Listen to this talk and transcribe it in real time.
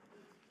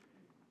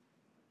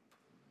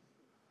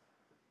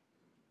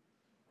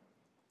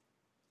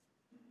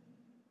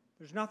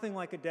There's nothing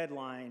like a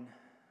deadline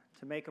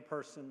to make a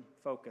person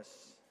focus.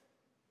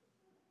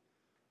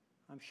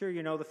 I'm sure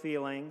you know the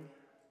feeling,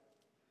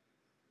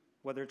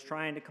 whether it's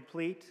trying to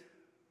complete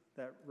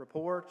that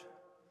report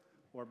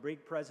or a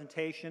big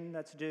presentation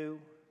that's due.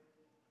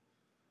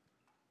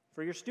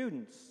 For your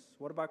students,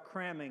 what about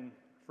cramming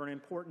for an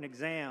important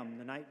exam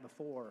the night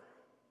before?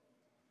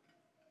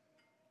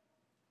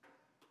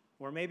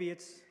 Or maybe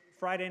it's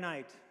Friday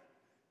night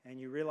and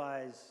you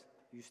realize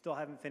you still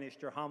haven't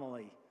finished your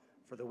homily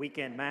for the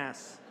weekend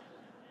Mass.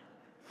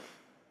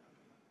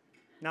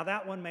 Now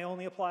that one may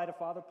only apply to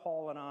Father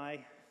Paul and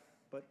I,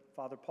 but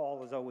Father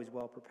Paul is always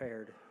well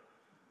prepared.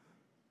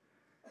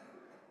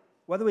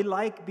 Whether we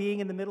like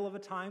being in the middle of a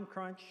time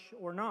crunch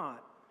or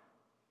not,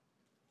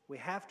 we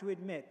have to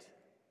admit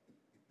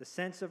the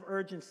sense of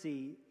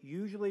urgency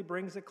usually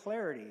brings a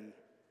clarity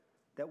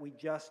that we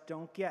just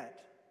don't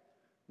get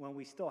when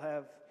we still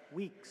have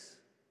weeks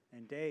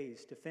and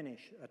days to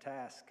finish a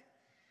task.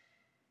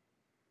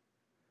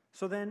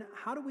 So then,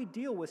 how do we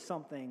deal with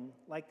something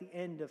like the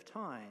end of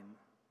time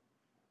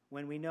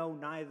when we know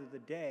neither the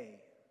day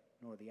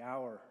nor the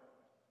hour?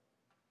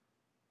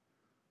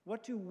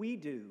 What do we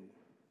do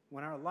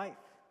when our life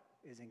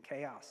is in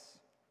chaos?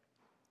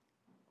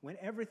 When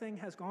everything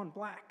has gone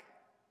black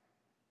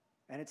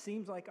and it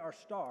seems like our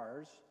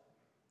stars,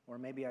 or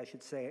maybe I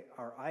should say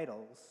our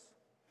idols,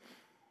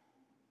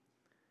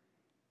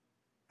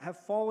 have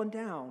fallen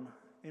down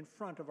in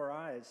front of our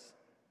eyes?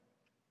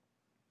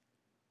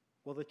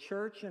 Well, the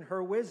church in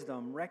her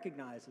wisdom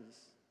recognizes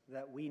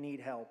that we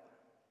need help.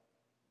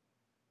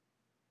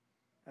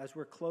 As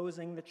we're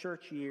closing the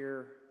church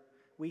year,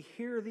 we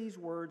hear these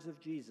words of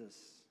Jesus.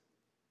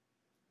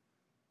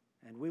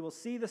 And we will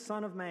see the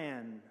Son of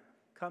Man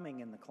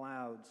coming in the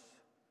clouds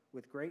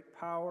with great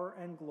power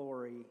and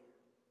glory,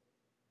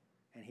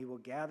 and he will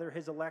gather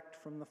his elect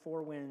from the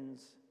four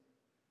winds,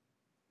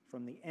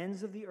 from the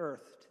ends of the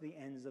earth to the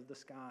ends of the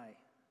sky.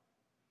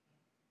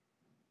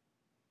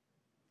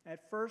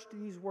 At first,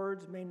 these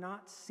words may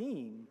not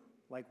seem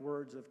like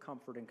words of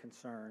comfort and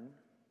concern,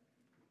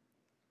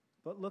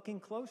 but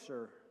looking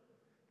closer,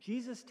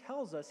 Jesus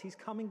tells us he's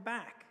coming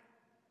back,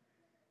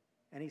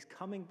 and he's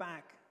coming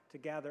back to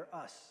gather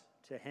us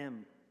to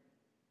him.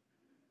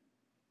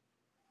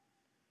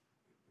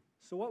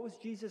 So what was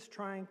Jesus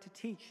trying to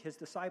teach his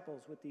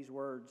disciples with these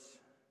words?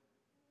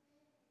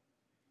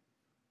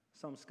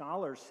 Some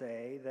scholars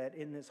say that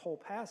in this whole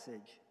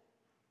passage,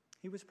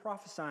 he was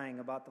prophesying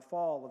about the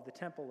fall of the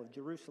Temple of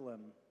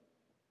Jerusalem.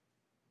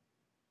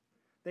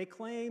 They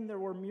claim there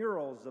were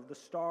murals of the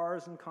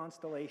stars and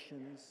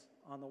constellations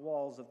on the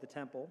walls of the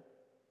temple.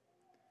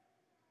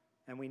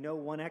 And we know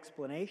one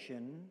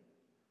explanation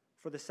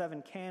for the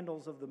 7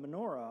 candles of the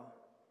menorah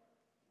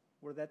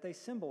were that they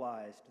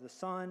symbolized the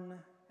sun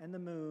and the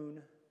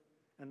moon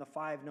and the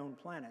 5 known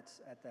planets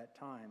at that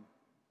time.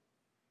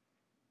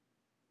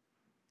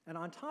 And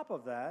on top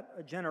of that,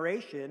 a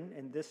generation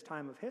in this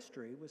time of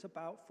history was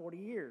about 40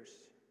 years.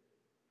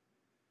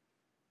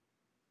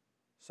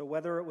 So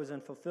whether it was in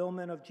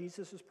fulfillment of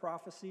Jesus'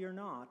 prophecy or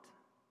not,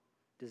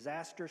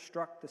 disaster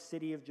struck the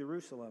city of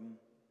Jerusalem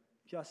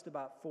just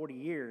about 40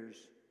 years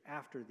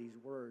after these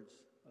words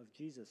of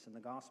Jesus in the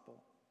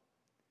gospel.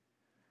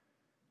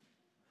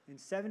 In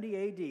 70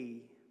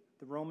 A.D.,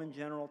 the Roman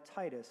general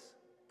Titus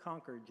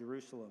conquered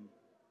Jerusalem.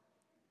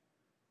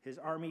 His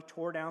army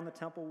tore down the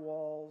temple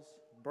walls,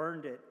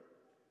 burned it,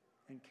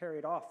 and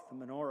carried off the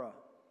menorah.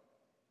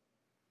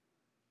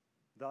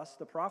 Thus,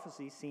 the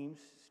prophecy seems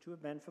to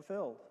have been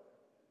fulfilled.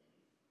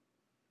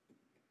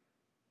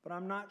 But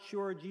I'm not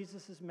sure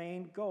Jesus'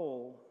 main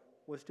goal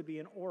was to be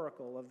an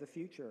oracle of the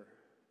future.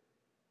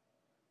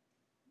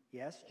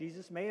 Yes,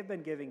 Jesus may have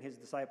been giving his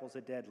disciples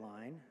a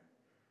deadline.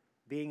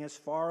 Being as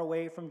far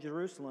away from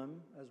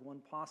Jerusalem as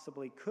one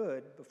possibly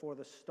could before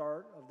the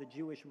start of the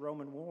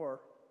Jewish-Roman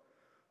War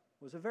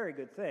was a very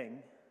good thing.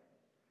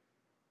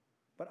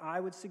 But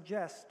I would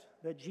suggest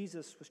that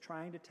Jesus was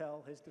trying to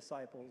tell his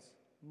disciples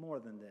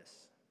more than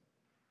this.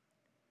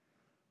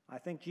 I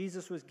think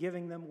Jesus was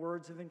giving them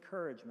words of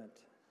encouragement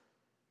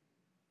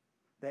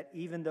that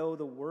even though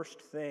the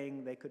worst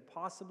thing they could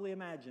possibly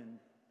imagine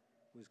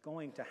was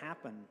going to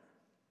happen,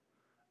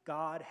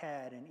 God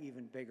had an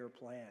even bigger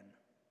plan.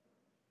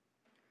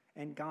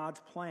 And God's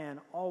plan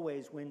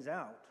always wins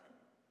out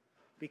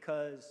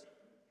because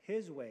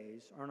his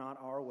ways are not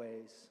our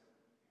ways.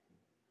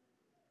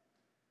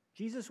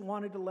 Jesus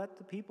wanted to let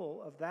the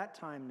people of that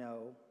time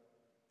know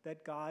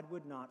that God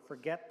would not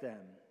forget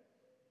them,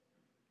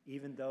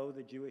 even though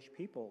the Jewish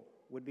people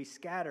would be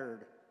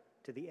scattered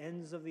to the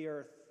ends of the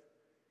earth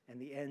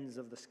and the ends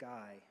of the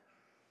sky.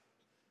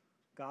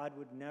 God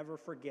would never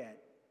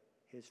forget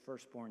his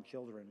firstborn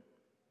children.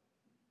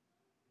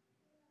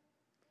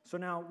 So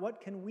now,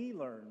 what can we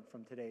learn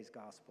from today's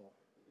gospel?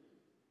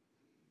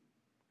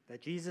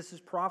 That Jesus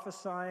is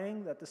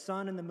prophesying that the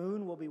sun and the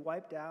moon will be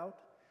wiped out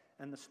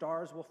and the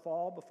stars will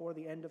fall before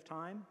the end of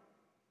time?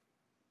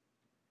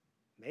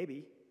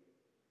 Maybe.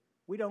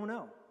 We don't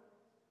know.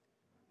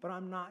 But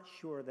I'm not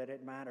sure that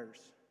it matters.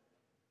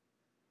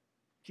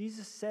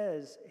 Jesus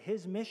says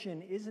his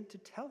mission isn't to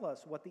tell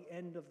us what the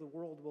end of the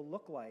world will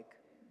look like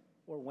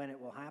or when it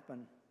will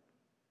happen.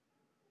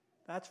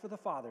 That's for the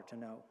Father to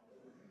know.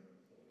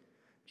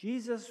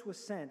 Jesus was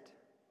sent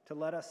to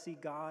let us see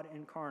God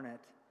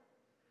incarnate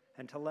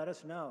and to let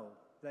us know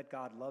that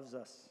God loves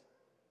us.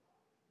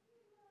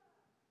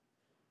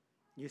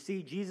 You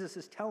see, Jesus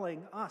is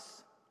telling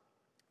us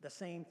the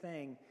same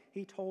thing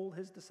he told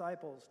his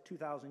disciples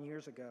 2,000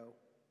 years ago.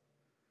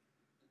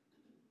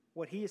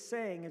 What he is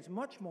saying is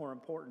much more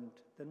important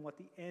than what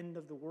the end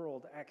of the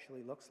world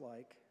actually looks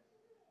like.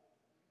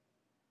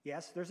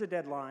 Yes, there's a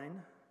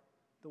deadline.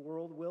 The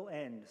world will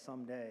end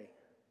someday.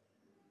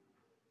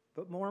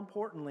 But more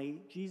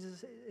importantly,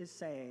 Jesus is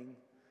saying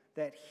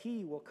that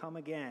he will come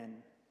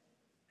again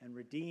and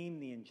redeem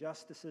the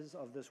injustices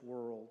of this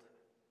world.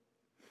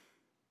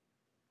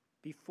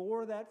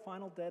 Before that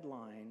final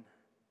deadline,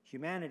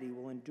 humanity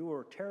will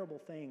endure terrible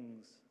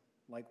things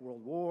like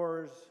world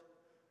wars,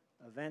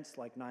 events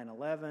like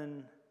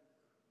 9/11,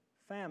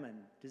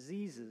 famine,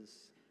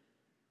 diseases.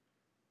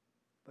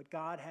 But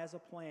God has a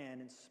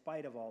plan in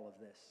spite of all of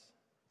this,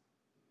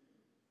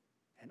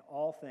 and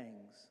all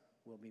things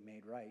will be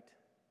made right.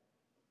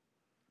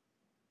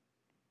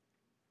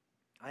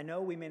 I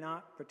know we may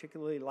not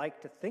particularly like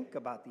to think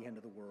about the end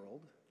of the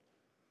world,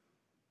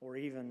 or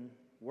even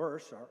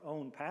worse, our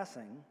own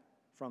passing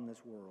from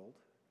this world.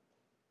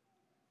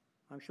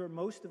 I'm sure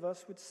most of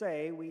us would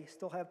say we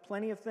still have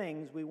plenty of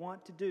things we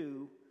want to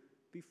do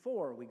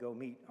before we go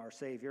meet our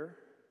Savior.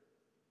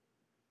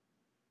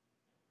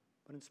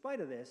 But in spite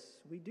of this,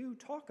 we do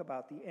talk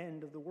about the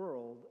end of the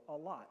world a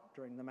lot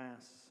during the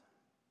Mass.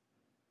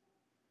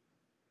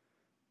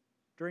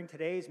 During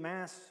today's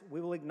Mass,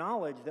 we will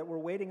acknowledge that we're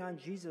waiting on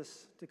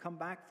Jesus to come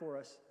back for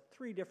us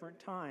 3 different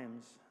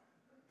times.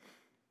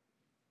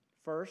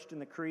 First, in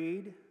the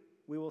Creed,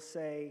 we will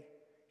say,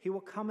 "He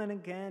will come in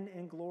again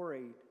in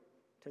glory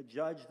to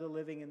judge the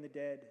living and the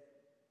dead,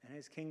 and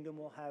his kingdom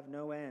will have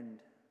no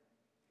end."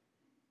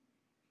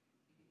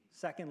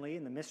 Secondly,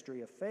 in the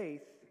mystery of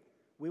faith,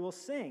 we will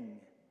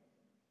sing,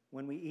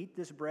 "When we eat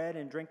this bread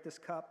and drink this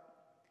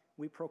cup,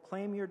 we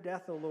proclaim your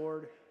death, O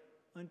Lord,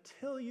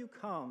 until you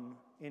come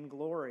in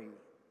glory."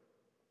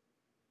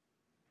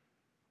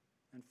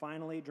 And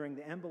finally, during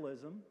the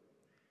embolism,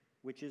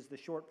 which is the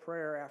short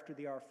prayer after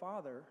the Our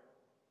Father,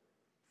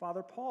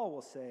 Father Paul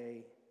will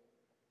say,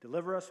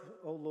 "Deliver us,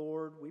 O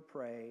Lord, we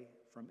pray,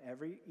 from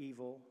every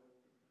evil.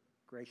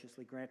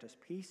 Graciously grant us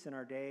peace in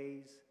our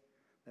days,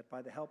 that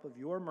by the help of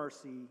your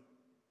mercy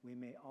we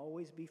may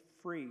always be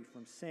free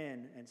from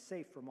sin and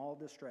safe from all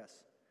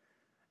distress.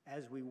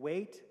 As we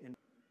wait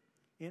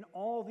in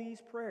all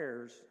these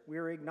prayers, we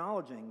are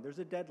acknowledging there's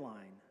a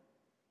deadline,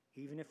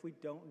 even if we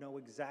don't know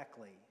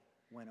exactly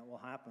when it will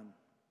happen.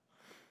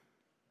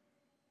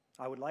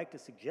 I would like to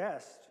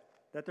suggest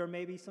that there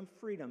may be some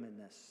freedom in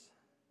this.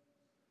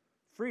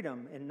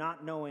 Freedom in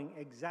not knowing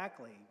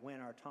exactly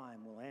when our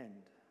time will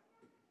end.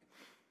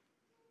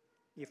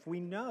 If we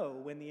know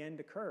when the end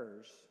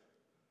occurs,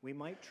 we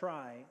might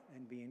try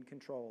and be in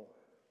control.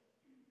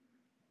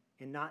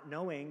 In not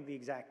knowing the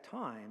exact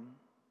time,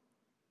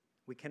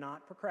 we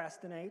cannot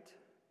procrastinate,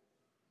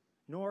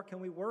 nor can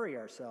we worry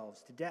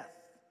ourselves to death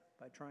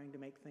by trying to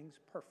make things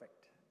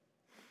perfect.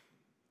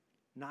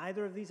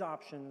 Neither of these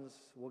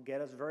options will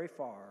get us very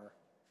far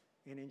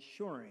in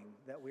ensuring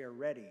that we are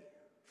ready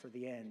for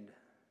the end.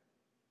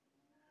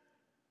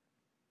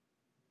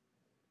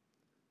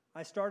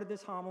 I started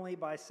this homily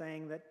by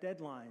saying that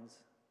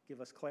deadlines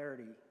give us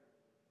clarity.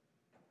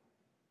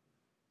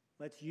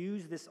 Let's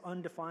use this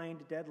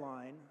undefined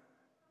deadline,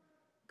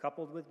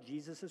 coupled with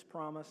Jesus'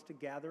 promise to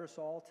gather us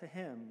all to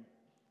him,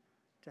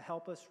 to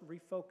help us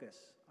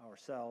refocus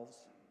ourselves.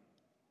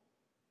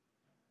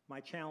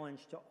 My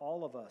challenge to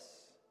all of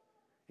us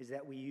is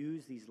that we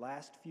use these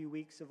last few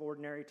weeks of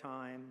ordinary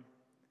time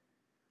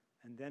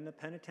and then the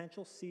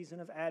penitential season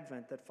of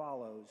Advent that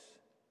follows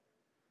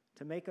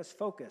to make us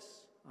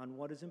focus on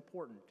what is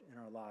important in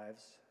our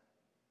lives.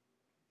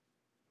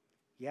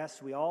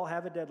 Yes, we all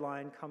have a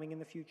deadline coming in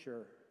the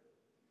future,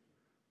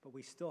 but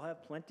we still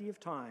have plenty of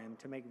time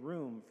to make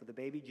room for the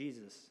baby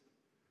Jesus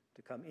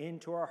to come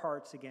into our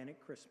hearts again at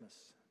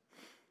Christmas.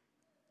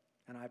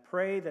 And I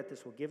pray that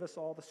this will give us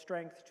all the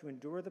strength to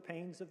endure the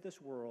pains of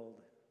this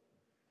world,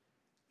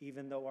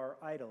 even though our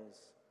idols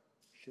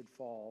should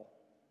fall.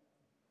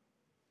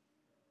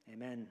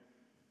 Amen.